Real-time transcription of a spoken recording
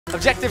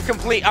Objective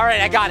complete. All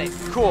right, I got it.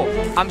 Cool.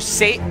 I'm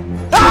safe.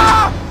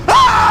 Ah!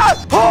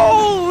 Ah!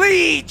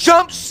 Holy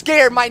jump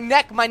scare. My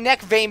neck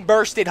vein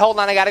bursted. Hold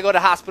on, I gotta go to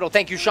hospital.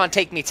 Thank you, Shawn.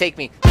 Take me.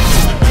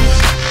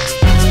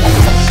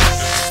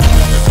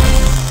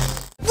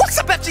 What's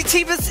up,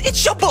 FGTeevers?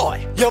 It's your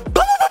boy. Your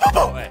boy,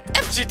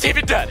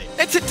 FGTeeV Duddz.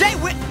 And today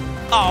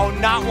oh,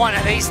 not one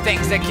of these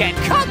things again.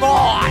 Come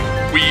on.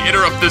 We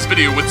interrupt this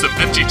video with some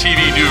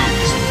FGTeeV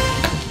news.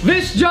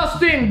 This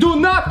Justin, do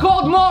not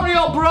call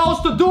Mario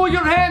Bros to do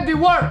your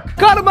handiwork.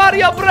 Call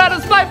Mario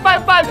Brothers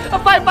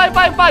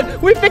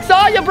 555-5555. We fix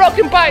all your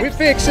broken pipes. We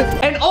fix it.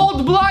 An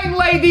old blind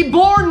lady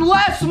born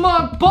last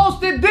month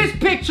posted this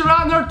picture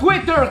on her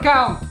Twitter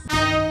account.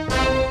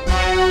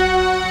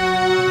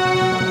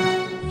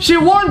 She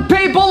warned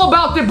people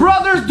about the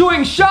brothers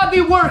doing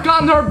shoddy work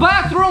on her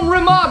bathroom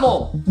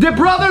remodel. The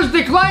brothers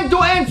declined to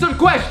answer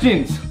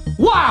questions.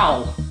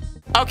 Wow.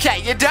 Okay,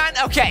 you done?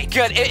 Okay,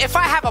 good. If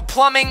I have a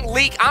plumbing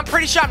leak, I'm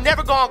pretty sure I'm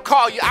never gonna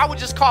call you. I would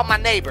just call my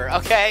neighbor,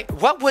 okay?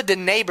 What would the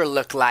neighbor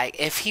look like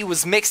if he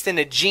was mixed in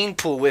a gene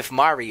pool with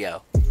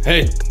Mario?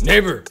 Hey,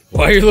 neighbor,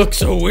 why you look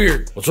so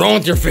weird? What's wrong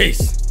with your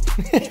face?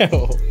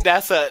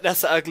 That's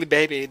an ugly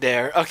baby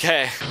there.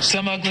 Okay.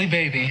 Some ugly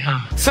baby,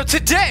 huh? So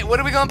today, what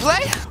are we gonna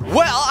play?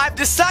 Well, I've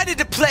decided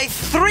to play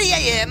 3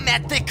 a.m.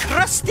 at the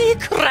Krusty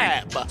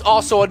Krab.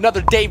 Also,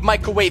 another Dave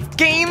Microwave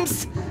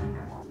Games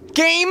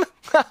game.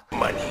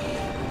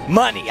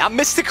 Money. I'm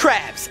Mr.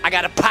 Krabs. I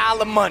got a pile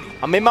of money.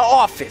 I'm in my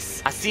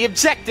office. I see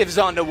objectives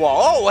on the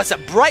wall. Oh, it's a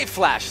bright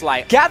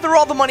flashlight. Gather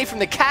all the money from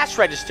the cash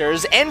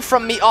registers and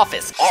from me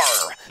office.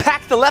 Arr.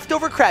 Pack the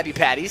leftover Krabby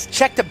Patties.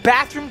 Check the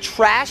bathroom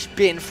trash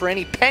bin for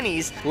any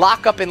pennies.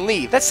 Lock up and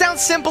leave. That sounds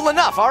simple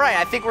enough. All right,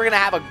 I think we're gonna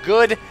have a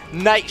good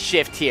night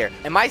shift here.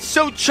 Am I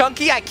so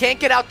chunky I can't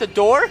get out the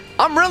door?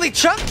 I'm really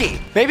chunky.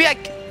 Maybe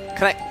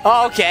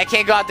oh, okay, I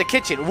can't go out the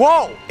kitchen.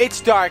 Whoa, it's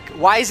dark.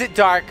 Why is it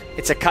dark?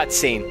 It's a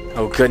cutscene.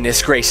 Oh,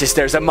 goodness gracious,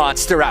 there's a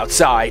monster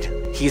outside.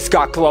 He's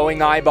got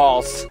glowing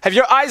eyeballs. Have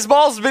your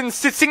eyeballs been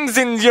sitting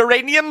in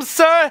uranium,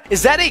 sir?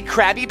 Is that a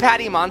Krabby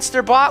Patty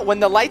monster bot? When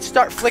the lights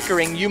start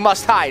flickering, you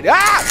must hide.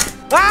 Ah!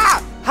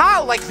 Ah!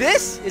 How? Like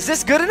this? Is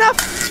this good enough?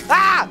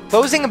 Ah!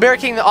 Closing and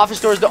barricading the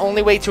office door is the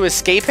only way to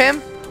escape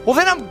him? Well,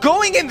 then I'm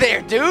going in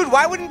there, dude.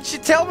 Why wouldn't you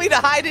tell me to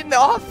hide in the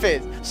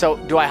office? So,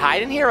 do I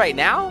hide in here right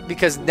now?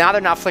 Because now they're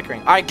not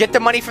flickering. All right, get the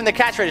money from the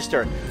cash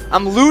register.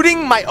 I'm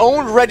looting my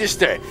own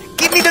register.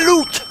 Give me the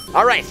loot.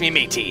 All right, me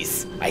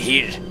mateys. I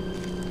hear.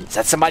 Is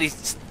that somebody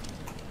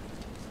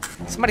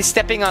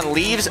stepping on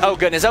leaves? Oh,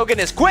 goodness. Oh,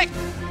 goodness. Quick.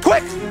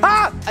 Quick.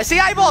 Ah, I see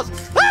eyeballs.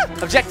 Ah!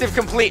 Objective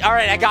complete. All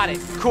right, I got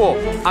it. Cool.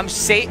 I'm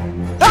safe.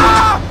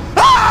 Ah!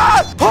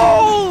 Ah!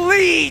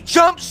 Holy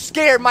jump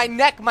scare. My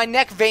neck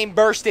vein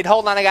bursted.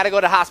 Hold on, I gotta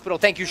go to hospital.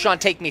 Thank you, Shawn.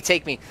 Take me.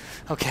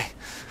 Okay.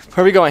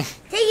 Where are we going?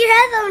 Take your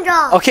headphones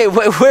off. Okay,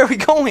 where are we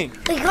going?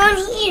 We're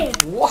going here.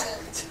 What?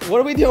 What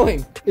are we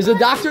doing? Is the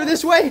doctor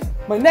this way?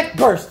 My neck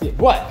bursted.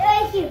 What?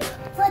 Right here.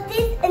 Put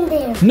this in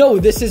there. No,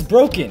 this is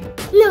broken.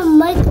 No,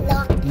 Mike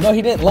locked it. No,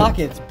 he didn't lock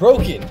it. It's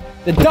broken.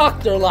 The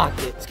doctor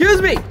locked it.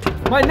 Excuse me.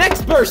 My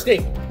neck's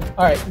bursting.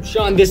 All right,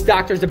 Shawn, this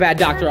doctor's a bad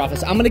doctor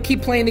office. I'm gonna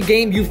keep playing the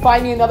game. You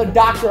find me another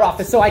doctor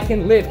office so I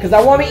can live, because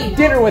I want to eat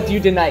dinner with you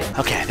tonight.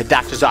 Okay, the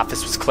doctor's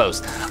office was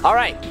closed. All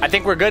right, I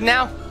think we're good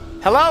now.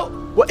 Hello?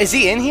 What, is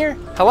he in here?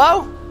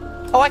 Hello?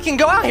 Oh, I can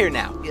go out here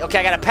now. Okay,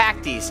 I gotta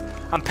pack these.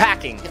 I'm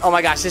packing. Oh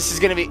my gosh, this is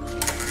gonna be...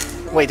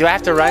 Wait, do I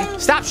have to run?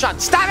 Stop, Shawn,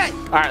 stop it!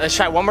 All right, let's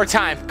try it one more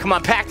time. Come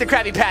on, pack the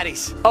Krabby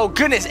Patties. Oh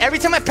goodness, every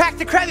time I pack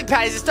the Krabby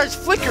Patties, it starts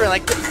flickering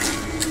like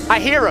this. I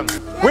hear him.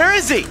 Where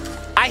is he?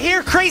 I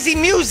hear crazy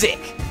music.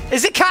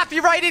 Is it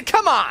copyrighted?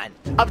 Come on.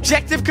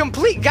 Objective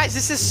complete. Guys,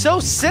 this is so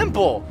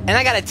simple. And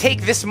I gotta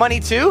take this money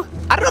too?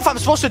 I don't know if I'm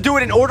supposed to do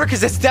it in order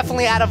because it's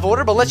definitely out of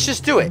order, but let's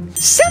just do it.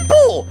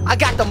 Simple. I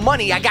got the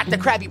money. I got the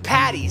Krabby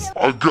Patties.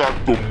 I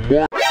got the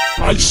money.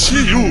 I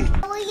see you.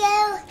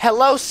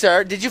 Hello,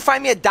 sir. Did you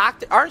find me a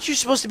doctor? Aren't you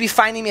supposed to be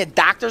finding me a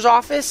doctor's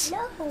office?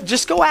 No.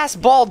 Just go ask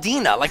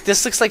Baldina. Like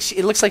this looks like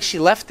it looks like she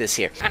left this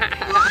here.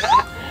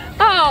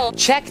 Oh.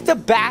 Check the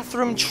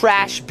bathroom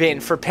trash bin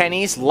for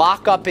pennies,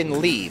 lock up and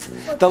leave.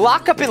 The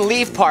lock up and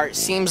leave part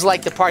seems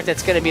like the part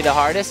that's gonna be the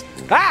hardest.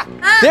 Ah!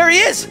 There he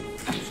is!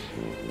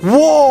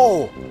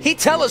 Whoa! He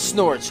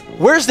telesnorts.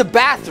 Where's the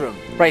bathroom?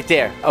 Right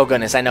there. Oh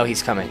goodness, I know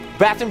he's coming.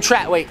 Bathroom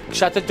wait,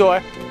 shut the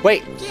door.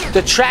 Wait,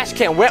 the trash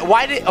can,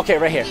 why did, okay,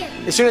 right here.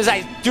 As soon as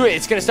I do it,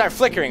 it's gonna start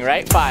flickering,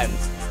 right? 5,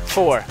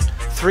 4,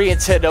 3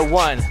 into the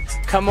 1.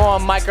 Come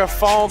on,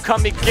 microphone,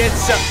 come and get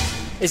some.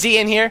 Is he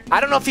in here?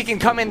 I don't know if he can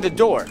come in the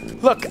door.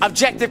 Look,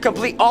 objective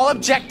complete. All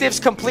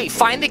objectives complete.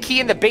 Find the key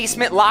in the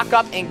basement, lock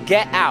up, and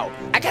get out.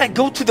 I gotta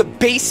go to the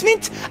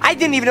basement? I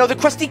didn't even know the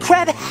Krusty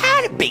Krab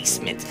had a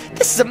basement.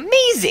 This is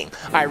amazing.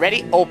 All right,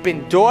 ready?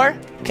 Open door.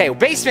 Okay,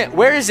 basement,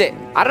 where is it?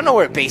 I don't know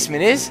where a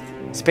basement is.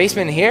 Is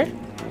basement in here?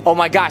 Oh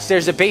my gosh,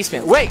 there's a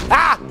basement. Wait,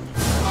 ah!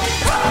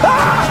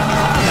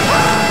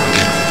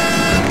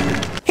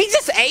 He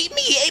just ate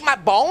me? He ate my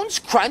bones?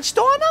 Crunched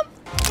on him?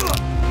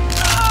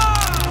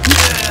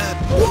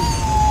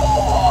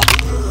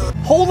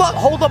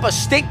 Hold up a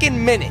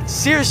stinking minute.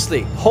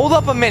 Seriously, hold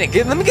up a minute.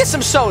 Let me get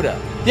some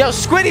soda. Yo,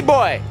 Squiddy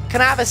boy,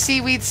 can I have a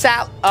seaweed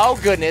salad? Oh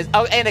goodness.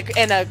 Oh, and a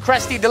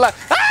Krusty Deluxe.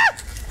 Ah!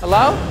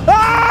 Hello?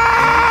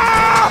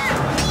 Ah!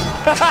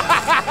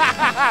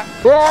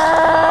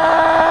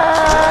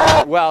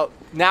 Well,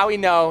 now we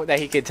know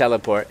that he could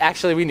teleport.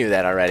 Actually, we knew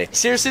that already.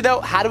 Seriously though,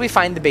 how do we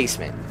find the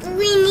basement?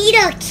 We need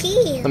a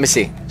key. Let me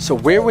see. So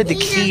where would the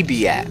key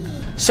be at?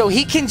 So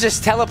he can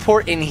just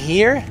teleport in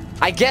here?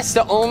 I guess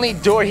the only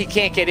door he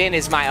can't get in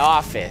is my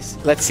office.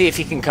 Let's see if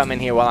he can come in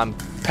here while I'm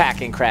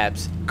packing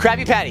crabs.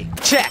 Krabby Patty,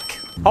 check.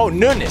 Oh,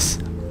 newness.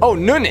 Oh,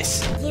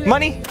 newness.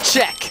 Money,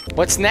 check.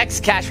 What's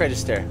next? Cash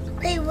register.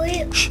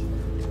 Wait. Shh.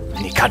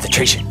 I need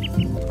concentration.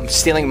 I'm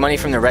stealing money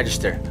from the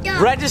register.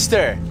 Yeah.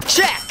 Register,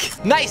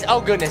 check. Nice. Oh,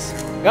 goodness.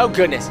 Oh,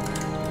 goodness.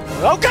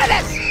 Oh,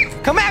 goodness.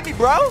 Come at me,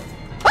 bro.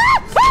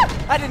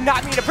 I did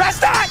not mean to press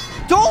that.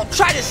 Don't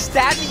try to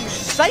stab me, you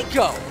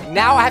psycho.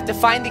 Now I have to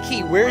find the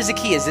key. Where is the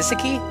key? Is this a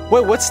key?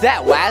 Wait, what's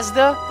that?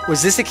 Wazda?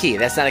 Was this a key?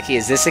 That's not a key.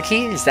 Is this a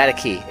key? Is that a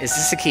key? Is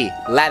this a key?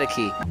 Ladder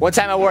key. One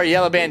time I wore a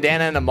yellow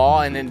bandana in the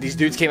mall and then these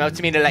dudes came up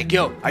to me and they're like,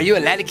 yo, are you a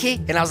ladder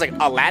key? And I was like,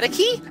 a ladder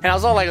key? And I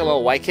was all like a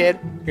little white kid.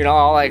 You know,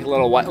 all like a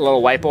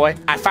little white boy.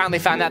 I finally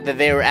found out that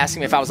they were asking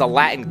me if I was a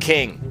Latin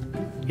king.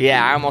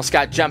 Yeah, I almost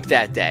got jumped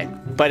that day.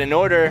 But in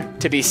order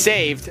to be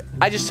saved,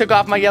 I just took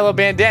off my yellow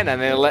bandana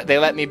and they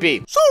let me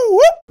be. So,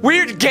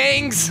 weird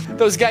gangs.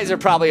 Those guys are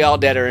probably all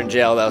dead or in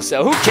jail though,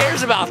 so who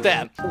cares about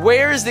them?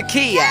 Where is the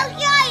key at?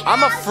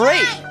 I'm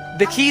afraid.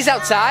 The key's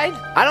outside?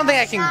 I don't think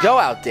I can go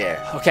out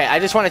there. Okay, I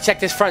just want to check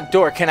this front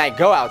door. Can I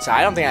go outside?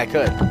 I don't think I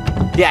could.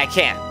 Yeah, I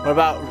can. What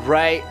about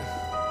right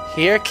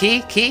here?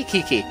 Key.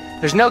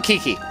 There's no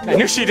key. I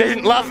knew she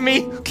didn't love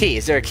me. Key,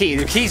 is there a key?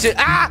 The key's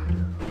ah!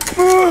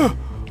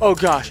 Oh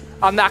gosh,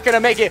 I'm not gonna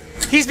make it.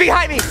 He's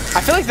behind me.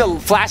 I feel like the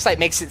flashlight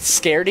makes it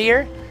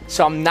scarier,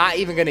 so I'm not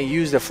even gonna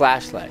use the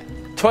flashlight.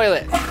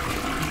 Toilet.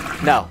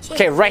 No.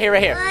 Okay, right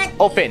here.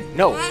 Open.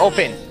 No,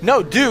 open.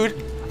 No, dude.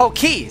 Oh,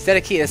 key. Is that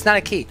a key? That's not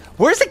a key.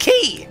 Where's the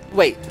key?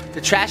 Wait,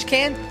 the trash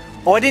can?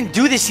 Oh, I didn't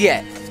do this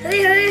yet.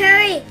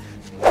 Hurry.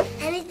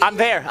 I'm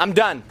there. I'm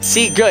done.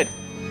 See, good.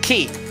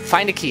 Key.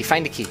 Find a key.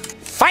 Find a key.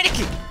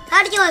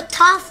 How do you go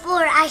top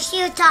floor? I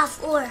see a top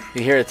floor.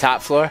 You hear the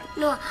top floor?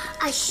 No,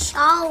 I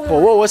saw one.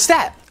 Whoa, what's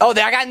that? Oh,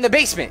 I got in the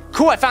basement.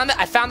 Cool, I found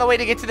the way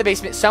to get to the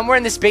basement. Somewhere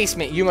in this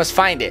basement, you must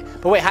find it.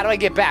 But wait, how do I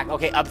get back?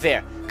 Okay, up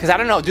there. Because I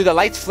don't know, do the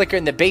lights flicker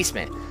in the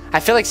basement? I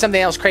feel like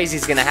something else crazy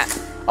is gonna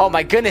happen. Oh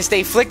my goodness,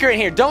 they flicker in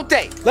here, don't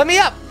they? Let me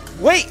up.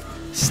 Wait,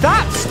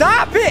 stop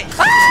it.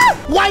 Ah!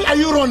 Why are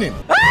you running?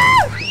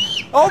 Ah!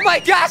 Oh my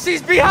gosh,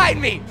 he's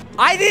behind me.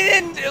 I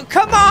didn't,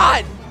 come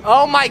on.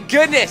 Oh my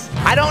goodness,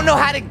 I don't know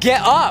how to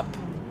get up.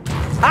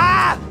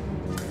 Ah!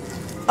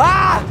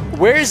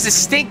 Where's the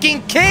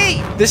stinking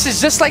key? This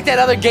is just like that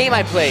other game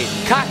I played.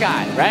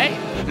 Cockeye, right?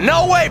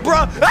 No way,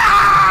 bro.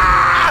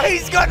 Ah!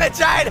 He's gonna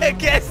try to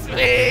kiss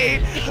me.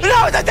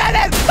 No, it's a dead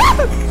end.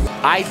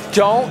 I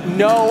don't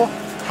know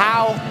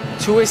how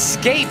to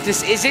escape.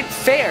 This isn't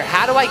fair.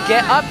 How do I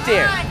get up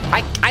there?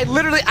 I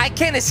literally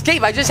can't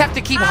escape. I just have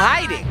to keep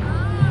hiding.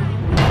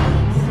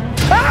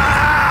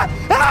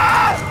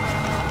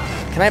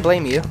 Can I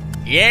blame you?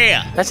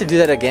 Yeah. I have to do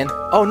that again.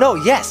 Oh no,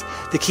 yes.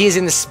 The key is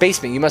in this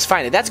basement. You must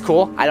find it. That's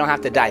cool. I don't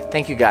have to die.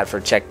 Thank you, God, for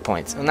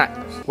checkpoints. I'm not.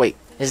 Wait,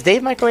 is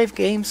Dave Microwave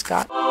Games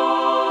Scott? No,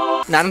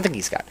 I don't think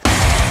he's Scott.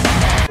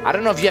 I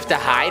don't know if you have to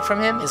hide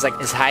from him. Is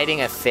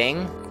hiding a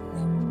thing?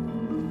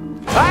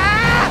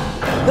 Ah!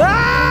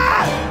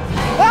 Ah!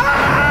 Ah!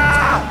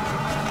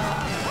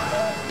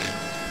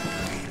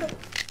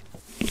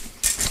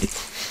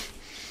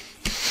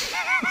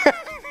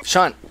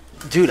 Shawn.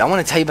 Dude, I want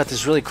to tell you about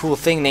this really cool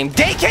thing named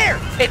daycare!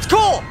 It's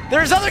cool!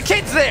 There's other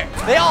kids there!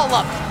 They all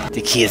love it!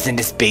 The key is in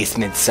this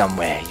basement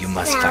somewhere. You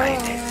must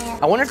find it.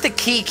 I wonder if the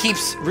key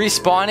keeps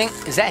respawning.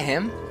 Is that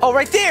him? Oh,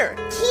 right there!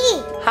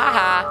 Key!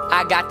 Haha,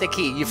 I got the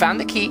key. You found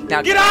the key.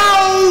 Now Get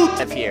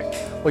out! Up here.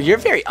 Well, you're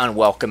very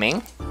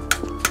unwelcoming.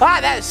 Ah,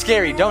 that is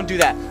scary. Don't do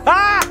that.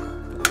 Ah!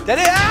 That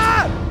is...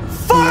 Ah!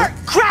 Fart!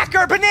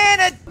 Cracker!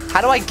 Banana!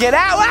 How do I get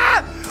out?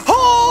 Ah!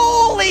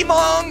 Holy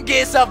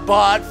mongus of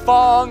butt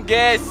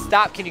fungus!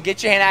 Stop, can you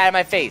get your hand out of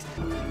my face?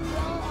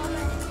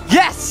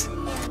 Yes!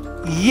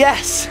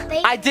 Yes!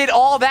 I did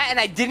all that and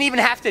I didn't even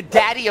have to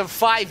daddy of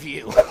 5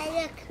 you.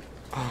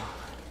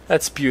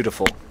 That's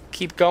beautiful.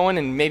 Keep going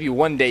and maybe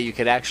one day you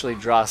could actually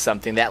draw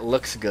something that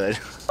looks good.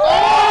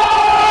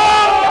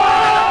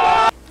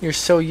 You're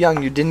so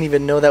young, you didn't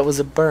even know that was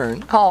a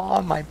burn.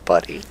 Oh, my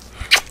buddy.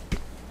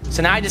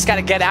 So now I just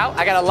gotta get out?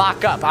 I gotta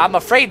lock up. I'm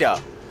afraid though.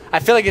 I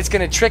feel like it's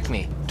gonna trick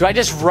me. Do I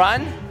just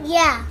run?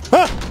 Yeah.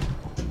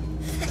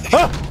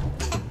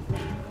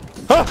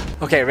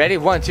 Okay, ready?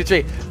 1, 2,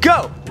 3,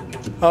 go!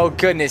 Oh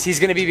goodness, he's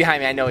gonna be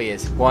behind me. I know he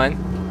is.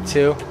 1,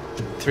 2,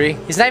 3.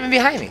 He's not even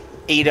behind me.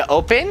 E to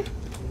open.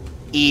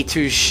 E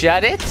to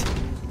shut it.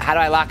 How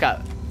do I lock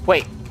up?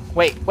 Wait.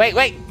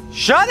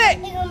 Shut it!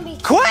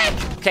 Quick!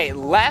 Okay,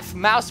 left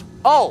mouse.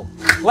 Oh,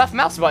 left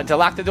mouse button to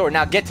lock the door.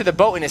 Now get to the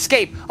boat and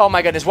escape. Oh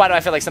my goodness, why do I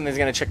feel like something's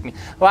gonna trick me?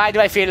 Why do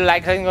I feel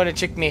like something's gonna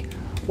trick me?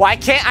 Why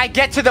can't I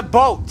get to the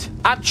boat?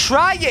 I'm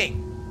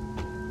trying.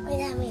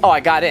 Oh, I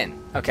got in.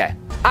 Okay.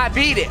 I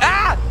beat it.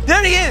 Ah,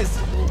 there he is.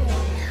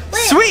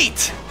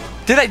 Sweet.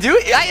 Did I do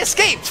it? I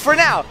escaped for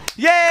now.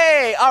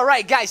 Yay. All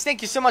right, guys,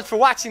 thank you so much for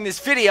watching this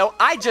video.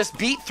 I just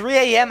beat 3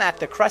 a.m. at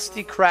the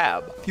Krusty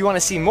Krab. If you want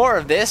to see more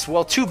of this,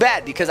 well, too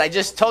bad, because I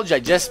just told you I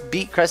just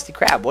beat Krusty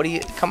Krab. What do you,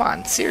 come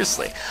on,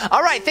 seriously.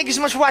 All right, thank you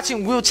so much for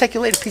watching. We'll check you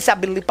later. Peace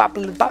out, Beleeda,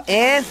 Beleeda, Beleeda.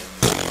 And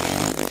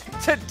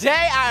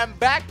today I'm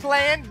back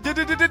playing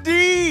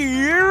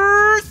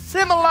Deer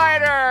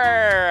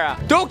Simulator.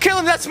 Don't kill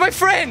him, that's my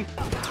friend.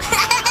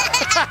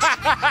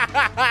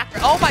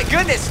 Oh my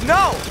goodness,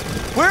 no.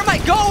 Where am I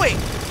going?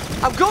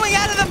 I'm going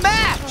out of the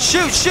map.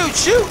 Shoot, shoot,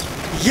 shoot.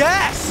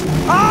 Yes.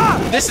 Ah,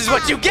 this is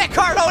what you get,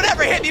 Car. Don't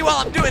ever hit me while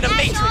I'm doing a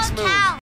Matrix move.